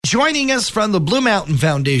Joining us from the Blue Mountain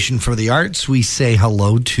Foundation for the Arts, we say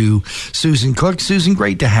hello to Susan Cook. Susan,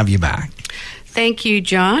 great to have you back. Thank you,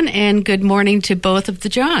 John, and good morning to both of the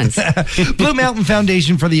Johns. Blue Mountain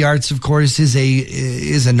Foundation for the Arts, of course, is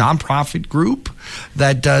a nonprofit group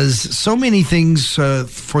that does so many things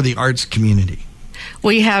for the arts community.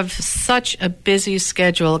 We have such a busy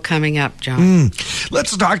schedule coming up, John.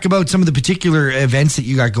 Let's talk about some of the particular events that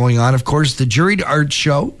you got going on. Of course, the Juried Art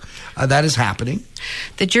Show, that is happening.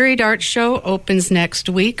 The Juried Art Show opens next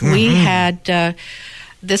week. We had...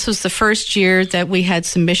 this was the first year that we had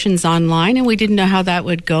submissions online, and we didn't know how that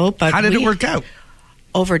would go. But how did it work out?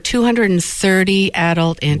 Over 230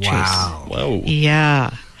 adult entries. Wow. Whoa.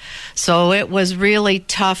 Yeah. So it was really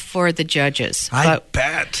tough for the judges. I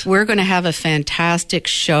bet. We're going to have a fantastic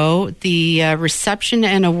show. The reception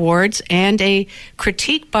and awards and a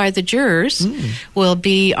critique by the jurors will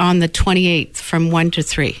be on the 28th from 1 to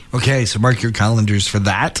 3. Okay, so mark your calendars for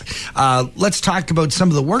that. Let's talk about some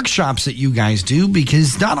of the workshops that you guys do,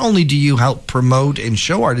 because not only do you help promote and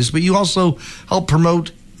show artists, but you also help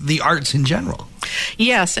promote the arts in general.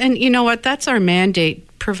 Yes, and you know what? That's our mandate,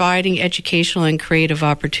 providing educational and creative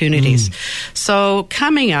opportunities. So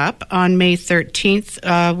coming up on May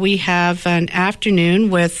 13th, we have an afternoon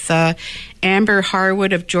with Amber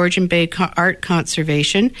Harwood of Georgian Bay Art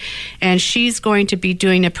Conservation, and she's going to be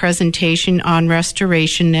doing a presentation on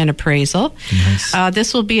restoration and appraisal. Nice.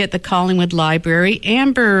 This will be at the Collingwood Library.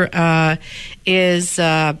 Amber is...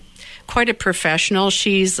 quite a professional.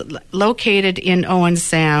 She's located in Owen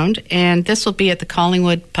Sound, and this will be at the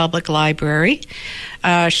Collingwood Public Library.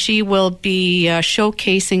 She will be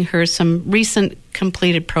showcasing some recent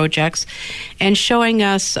completed projects and showing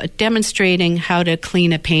us, demonstrating how to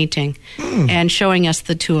clean a painting and showing us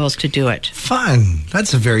the tools to do it. Fun.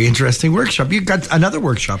 That's a very interesting workshop. You've got another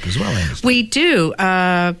workshop as well, I understand. We do.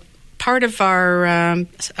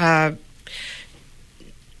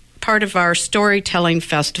 Part of our storytelling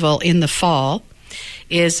festival in the fall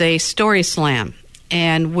is a story slam,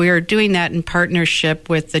 and we're doing that in partnership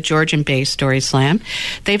with the Georgian Bay Story Slam.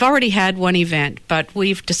 They've already had one event, but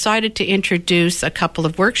we've decided to introduce a couple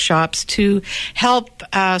of workshops to help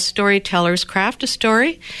storytellers craft a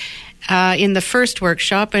story in the first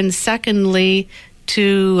workshop, and secondly,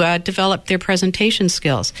 to develop their presentation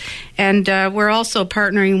skills. And we're also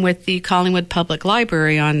partnering with the Collingwood Public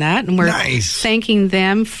Library on that, and we're thanking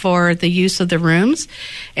them for the use of the rooms.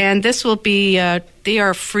 And this will be, they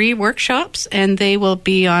are free workshops, and they will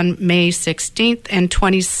be on May 16th and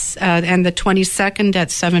the 22nd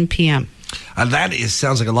at 7 p.m. That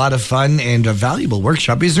sounds like a lot of fun and a valuable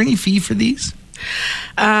workshop. Is there any fee for these?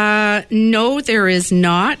 No, there is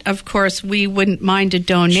not. Of course, we wouldn't mind a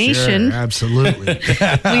donation. Sure, absolutely.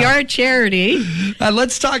 We are a charity.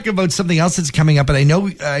 Let's talk about something else that's coming up. And I know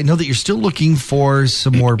that you're still looking for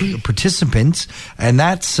some more participants. And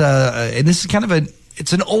that's and this is kind of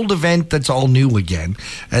it's an old event that's all new again,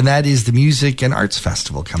 and that is the Music and Arts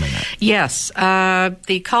Festival coming up. Yes,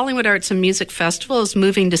 the Collingwood Arts and Music Festival is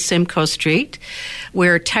moving to Simcoe Street.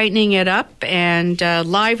 We're tightening it up and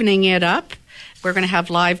livening it up. We're going to have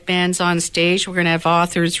live bands on stage. We're going to have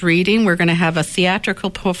authors reading. We're going to have a theatrical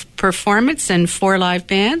performance and 4 live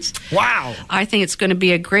bands. Wow. I think it's going to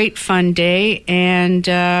be a great, fun day. And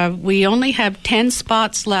we only have 10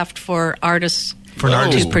 spots left for artists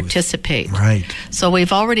to participate. Right. So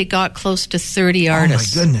we've already got close to 30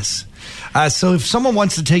 artists. Oh, my goodness. So if someone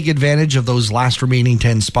wants to take advantage of those last remaining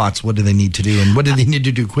 10 spots, what do they need to do, and what do they need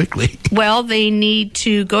to do quickly? Well, they need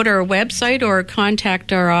to go to our website or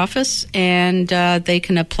contact our office, and they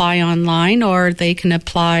can apply online or they can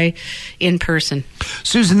apply in person.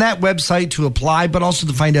 Susan, that website to apply, but also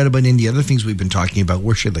to find out about any other things we've been talking about,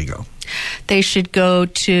 where should they go? They should go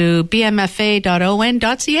to bmfa.on.ca.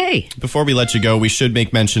 Before we let you go, we should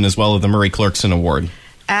make mention as well of the Murray Clerkson Award.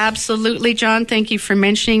 Absolutely, John. Thank you for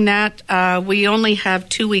mentioning that. We only have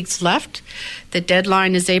 2 weeks left. The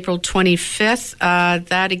deadline is April 25th.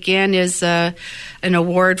 That, again, is an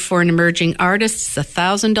award for an emerging artist. It's a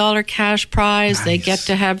 $1,000 cash prize. Nice. They get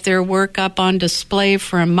to have their work up on display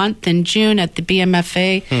for a month in June at the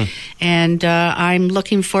BMFA. And I'm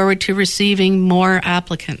looking forward to receiving more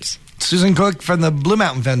applicants. Susan Cook from the Blue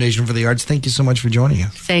Mountain Foundation for the Arts, thank you so much for joining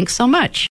us. Thanks so much.